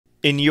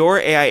In your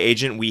AI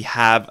agent, we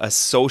have a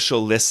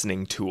social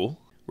listening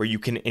tool where you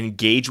can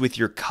engage with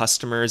your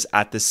customers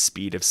at the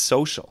speed of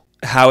social.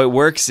 How it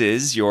works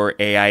is your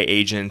AI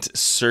agent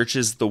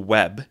searches the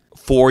web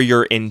for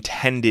your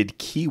intended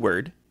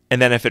keyword,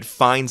 and then if it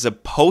finds a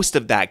post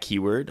of that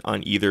keyword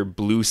on either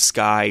Blue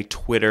Sky,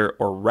 Twitter,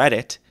 or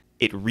Reddit,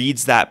 it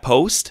reads that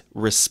post,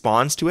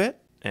 responds to it,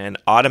 and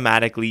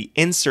automatically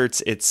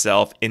inserts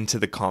itself into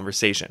the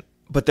conversation.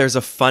 But there's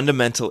a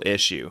fundamental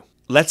issue.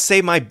 Let's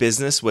say my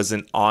business was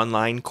an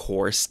online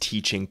course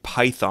teaching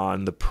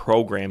Python, the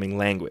programming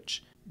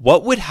language.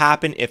 What would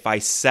happen if I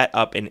set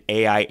up an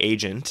AI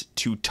agent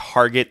to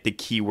target the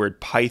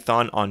keyword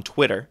Python on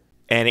Twitter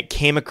and it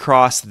came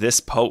across this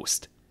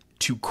post?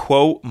 To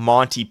quote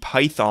Monty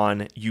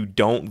Python, "You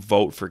don't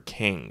vote for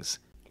kings."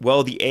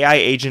 Well, the AI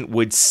agent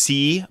would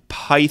see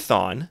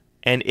Python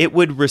and it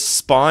would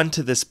respond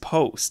to this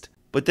post.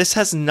 But this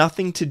has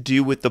nothing to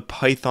do with the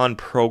Python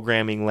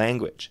programming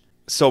language.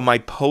 So my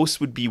post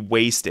would be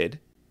wasted.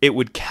 It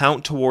would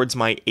count towards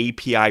my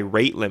API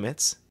rate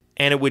limits,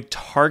 and it would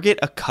target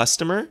a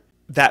customer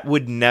that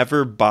would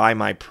never buy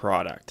my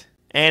product.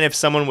 And if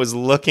someone was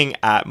looking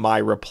at my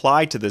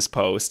reply to this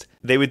post,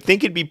 they would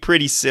think it'd be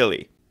pretty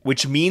silly,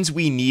 which means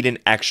we need an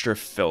extra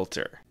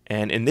filter.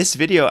 And in this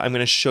video, I'm going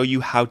to show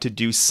you how to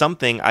do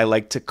something I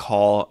like to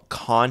call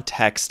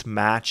context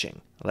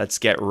matching. Let's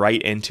get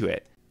right into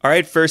it. All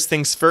right, first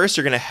things first,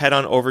 you're going to head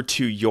on over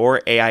to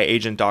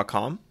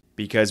youraiagent.com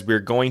because we're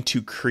going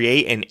to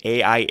create an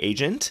AI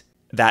agent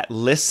that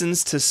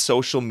listens to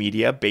social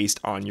media based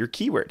on your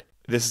keyword.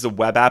 This is a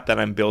web app that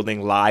I'm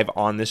building live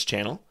on this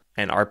channel,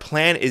 and our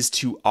plan is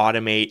to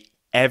automate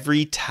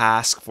every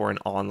task for an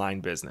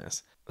online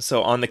business.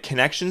 So on the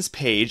connections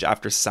page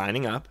after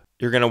signing up,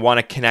 you're going to want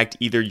to connect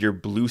either your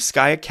Blue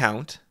Sky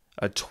account,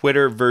 a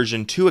Twitter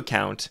version 2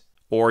 account,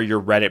 or your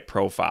Reddit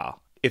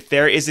profile. If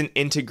there is an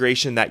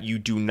integration that you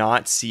do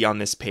not see on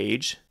this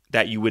page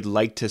that you would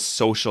like to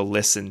social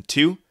listen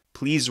to,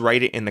 please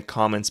write it in the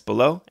comments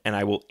below and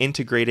I will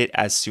integrate it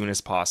as soon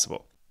as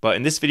possible. But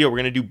in this video, we're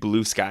going to do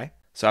Blue Sky.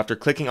 So after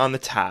clicking on the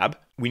tab,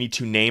 we need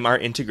to name our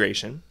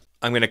integration.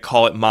 I'm going to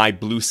call it my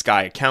Blue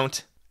Sky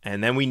account,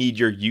 and then we need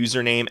your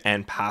username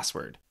and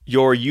password.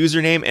 Your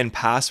username and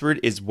password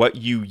is what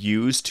you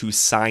use to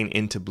sign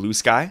into Blue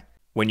Sky.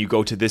 When you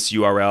go to this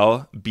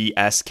URL,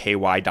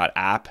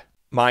 bsky.app,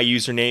 my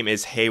username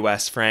is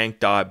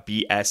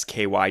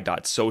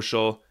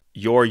heywesfrank.bsky.social.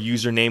 Your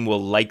username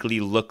will likely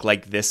look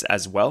like this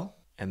as well.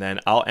 And then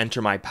I'll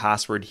enter my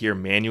password here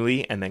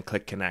manually and then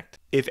click connect.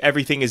 If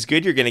everything is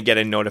good, you're going to get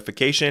a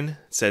notification. It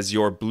says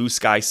your Blue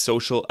Sky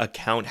social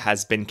account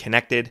has been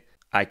connected.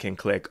 I can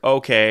click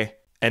OK.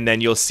 And then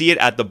you'll see it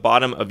at the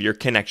bottom of your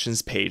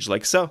connections page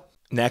like so.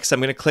 Next, I'm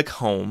going to click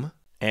home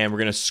and we're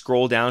going to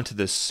scroll down to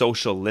the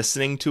social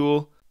listening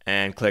tool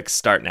and click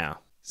start now.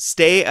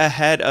 Stay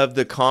ahead of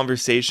the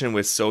conversation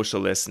with social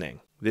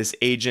listening. This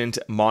agent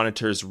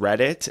monitors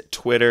Reddit,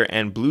 Twitter,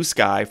 and Blue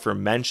Sky for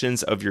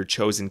mentions of your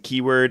chosen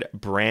keyword,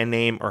 brand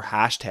name, or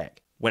hashtag.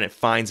 When it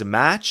finds a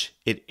match,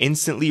 it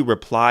instantly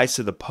replies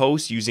to the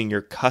post using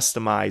your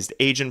customized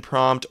agent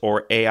prompt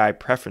or AI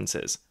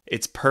preferences.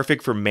 It's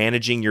perfect for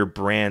managing your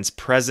brand's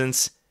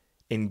presence,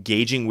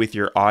 engaging with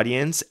your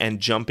audience, and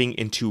jumping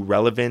into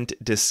relevant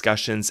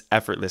discussions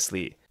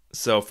effortlessly.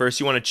 So first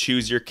you want to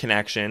choose your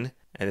connection,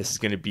 and this is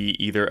going to be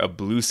either a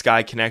Blue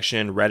Sky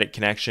connection, Reddit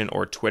connection,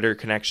 or Twitter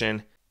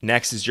connection.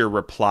 Next is your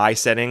reply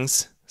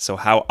settings. So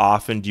how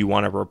often do you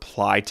want to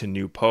reply to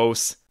new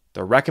posts?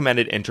 The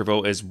recommended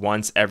interval is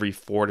once every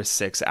 4 to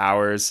 6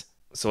 hours.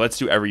 So let's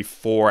do every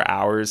 4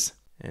 hours.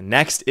 And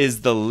next is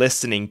the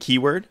listening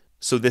keyword.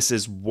 So this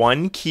is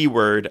one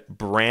keyword,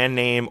 brand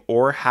name,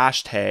 or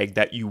hashtag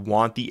that you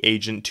want the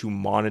agent to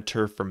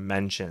monitor for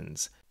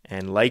mentions.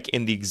 And like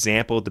in the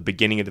example at the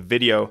beginning of the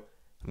video,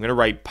 I'm going to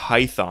write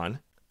Python.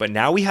 But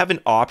now we have an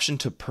option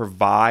to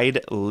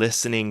provide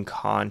listening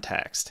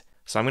context.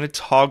 So I'm going to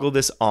toggle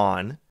this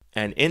on.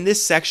 And in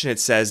this section, it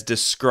says,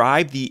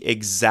 describe the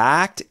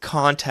exact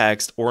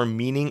context or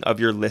meaning of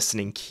your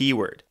listening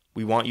keyword.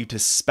 We want you to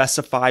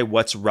specify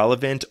what's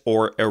relevant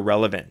or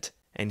irrelevant.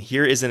 And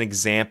here is an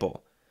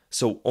example.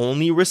 So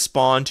only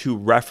respond to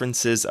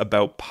references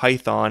about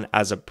Python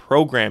as a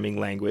programming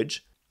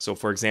language. So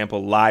for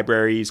example,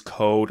 libraries,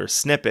 code, or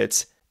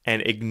snippets,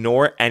 and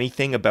ignore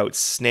anything about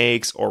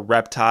snakes or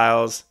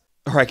reptiles.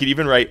 Or I could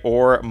even write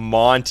or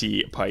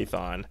Monty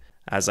Python,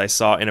 as I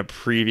saw in a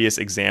previous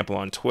example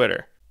on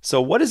Twitter. So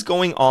what is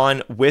going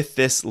on with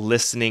this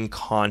listening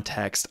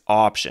context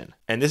option?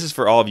 And this is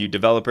for all of you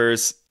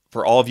developers,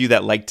 for all of you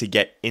that like to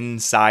get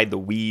inside the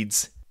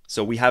weeds.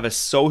 So we have a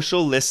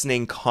social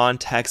listening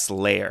context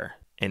layer,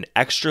 an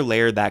extra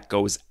layer that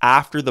goes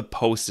after the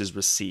post is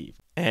received.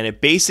 And it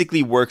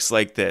basically works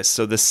like this.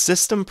 So the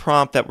system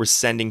prompt that we're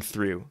sending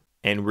through,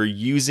 and we're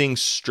using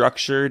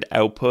structured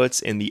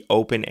outputs in the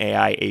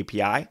OpenAI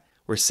API.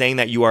 We're saying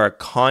that you are a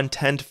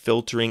content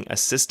filtering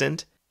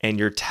assistant and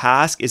your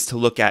task is to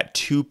look at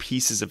 2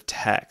 pieces of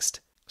text.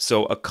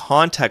 So a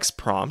context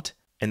prompt,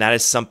 and that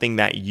is something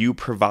that you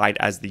provide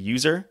as the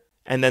user,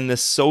 and then the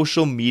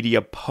social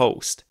media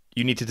post.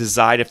 You need to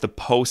decide if the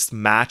post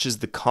matches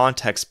the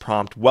context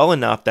prompt well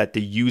enough that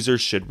the user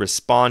should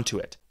respond to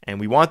it. And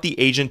we want the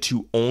agent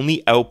to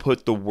only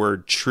output the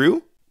word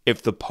true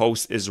if the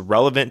post is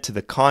relevant to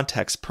the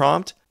context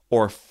prompt,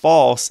 or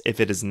false if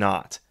it is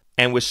not.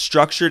 And with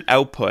structured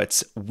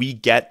outputs, we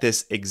get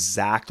this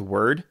exact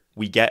word.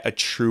 We get a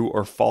true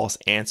or false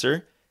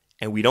answer,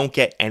 and we don't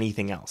get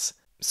anything else.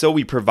 So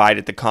we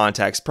provided the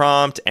context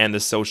prompt and the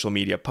social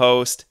media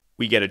post.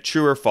 We get a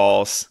true or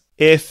false.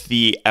 If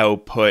the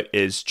output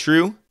is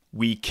true,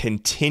 we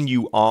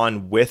continue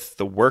on with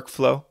the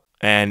workflow.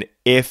 And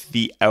if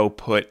the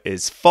output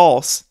is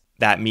false,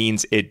 that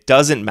means it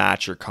doesn't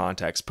match your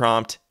context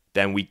prompt.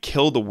 Then we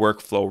kill the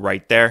workflow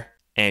right there,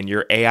 and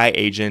your AI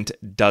agent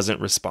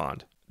doesn't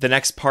respond. The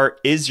next part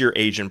is your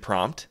agent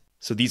prompt.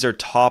 So these are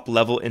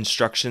top-level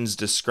instructions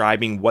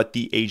describing what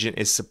the agent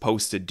is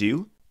supposed to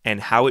do and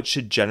how it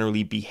should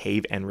generally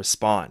behave and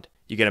respond.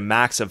 You get a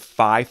max of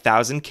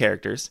 5,000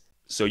 characters,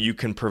 so you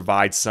can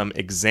provide some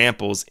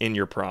examples in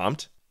your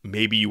prompt.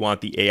 Maybe you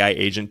want the AI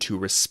agent to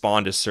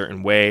respond a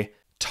certain way,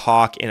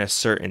 talk in a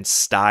certain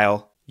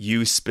style,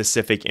 use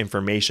specific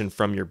information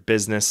from your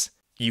business.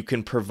 You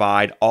can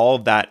provide all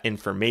of that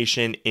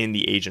information in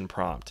the agent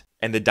prompt.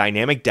 And the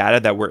dynamic data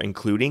that we're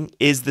including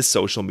is the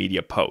social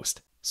media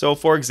post. So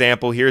for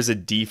example, here's a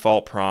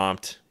default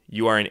prompt.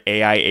 You are an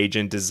AI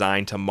agent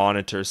designed to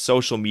monitor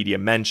social media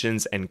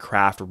mentions and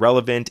craft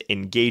relevant,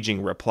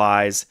 engaging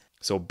replies.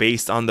 So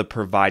based on the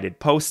provided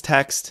post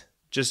text,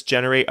 just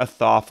generate a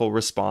thoughtful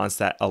response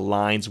that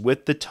aligns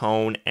with the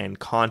tone and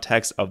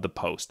context of the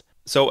post.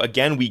 So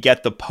again, we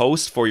get the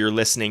post for your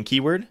listening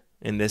keyword.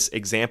 In this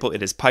example,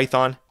 it is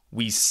Python.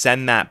 We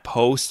send that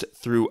post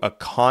through a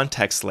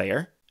context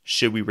layer.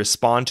 Should we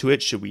respond to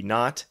it? Should we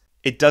not?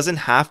 It doesn't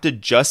have to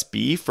just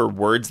be for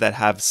words that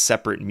have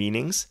separate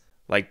meanings.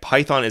 Like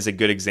Python is a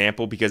good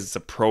example because it's a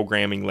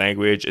programming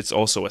language. It's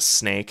also a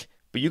snake.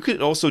 But you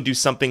could also do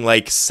something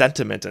like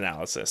sentiment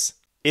analysis.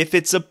 If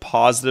it's a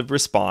positive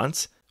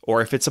response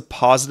or if it's a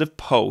positive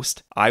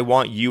post, I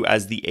want you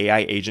as the AI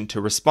agent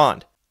to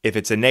respond. If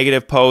it's a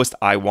negative post,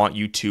 I want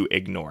you to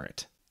ignore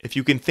it. If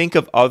you can think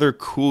of other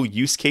cool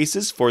use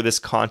cases for this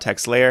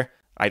context layer,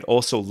 I'd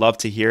also love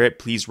to hear it.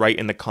 Please write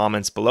in the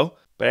comments below.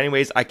 But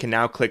anyways, I can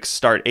now click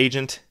Start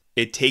Agent.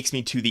 It takes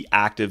me to the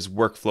Actives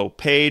workflow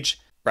page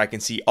where I can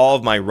see all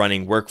of my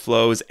running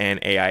workflows and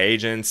AI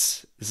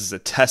agents. This is a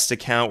test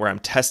account where I'm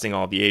testing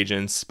all the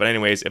agents. But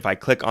anyways, if I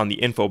click on the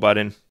info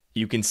button,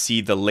 you can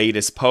see the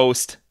latest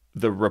post,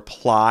 the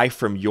reply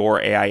from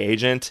your AI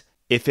agent,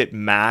 if it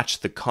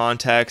matched the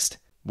context,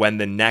 when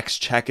the next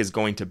check is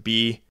going to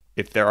be,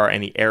 if there are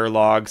any error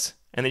logs.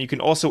 And then you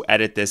can also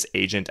edit this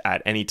agent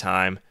at any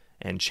time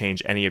and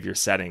change any of your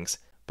settings.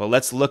 But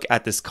let's look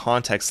at this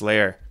context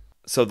layer.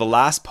 So the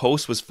last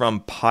post was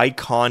from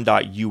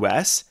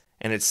PyCon.us,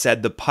 and it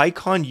said the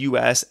PyCon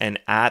US and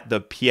at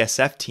the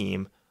PSF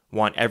team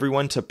want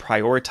everyone to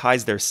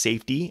prioritize their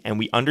safety, and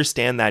we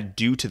understand that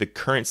due to the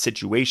current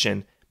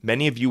situation,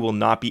 many of you will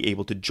not be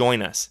able to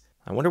join us.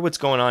 I wonder what's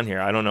going on here.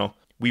 I don't know.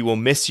 We will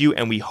miss you,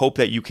 and we hope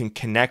that you can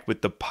connect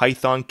with the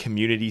Python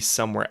community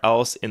somewhere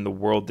else in the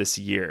world this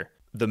year.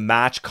 The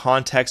match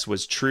context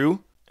was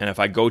true, and if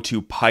I go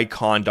to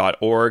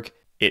pycon.org,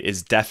 it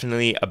is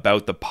definitely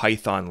about the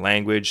Python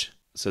language.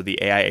 So the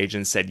AI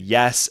agent said,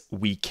 yes,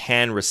 we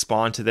can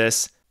respond to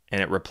this.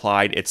 And it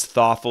replied, it's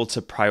thoughtful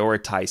to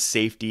prioritize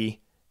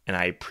safety. And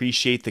I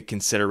appreciate the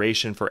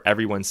consideration for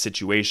everyone's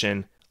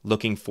situation.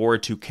 Looking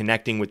forward to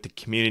connecting with the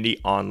community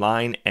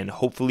online and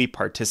hopefully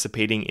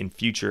participating in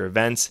future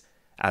events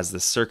as the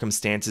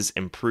circumstances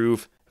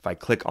improve. If I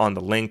click on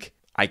the link,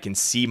 I can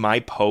see my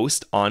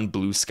post on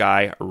Blue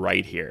Sky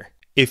right here.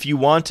 If you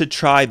want to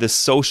try the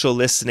social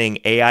listening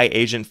AI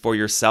agent for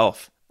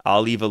yourself,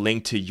 I'll leave a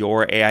link to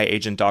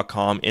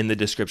youraiagent.com in the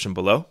description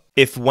below.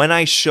 If when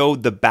I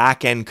showed the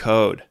backend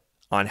code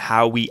on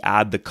how we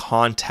add the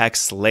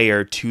context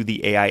layer to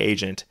the AI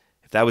agent,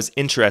 if that was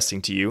interesting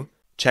to you,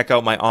 check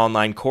out my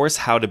online course,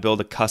 How to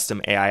Build a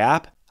Custom AI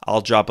App.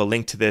 I'll drop a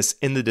link to this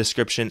in the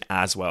description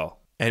as well.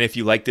 And if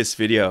you like this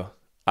video,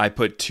 I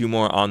put 2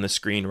 more on the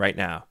screen right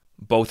now.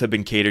 Both have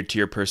been catered to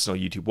your personal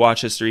YouTube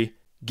watch history.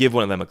 Give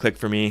one of them a click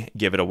for me,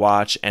 give it a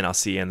watch, and I'll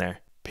see you in there.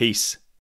 Peace.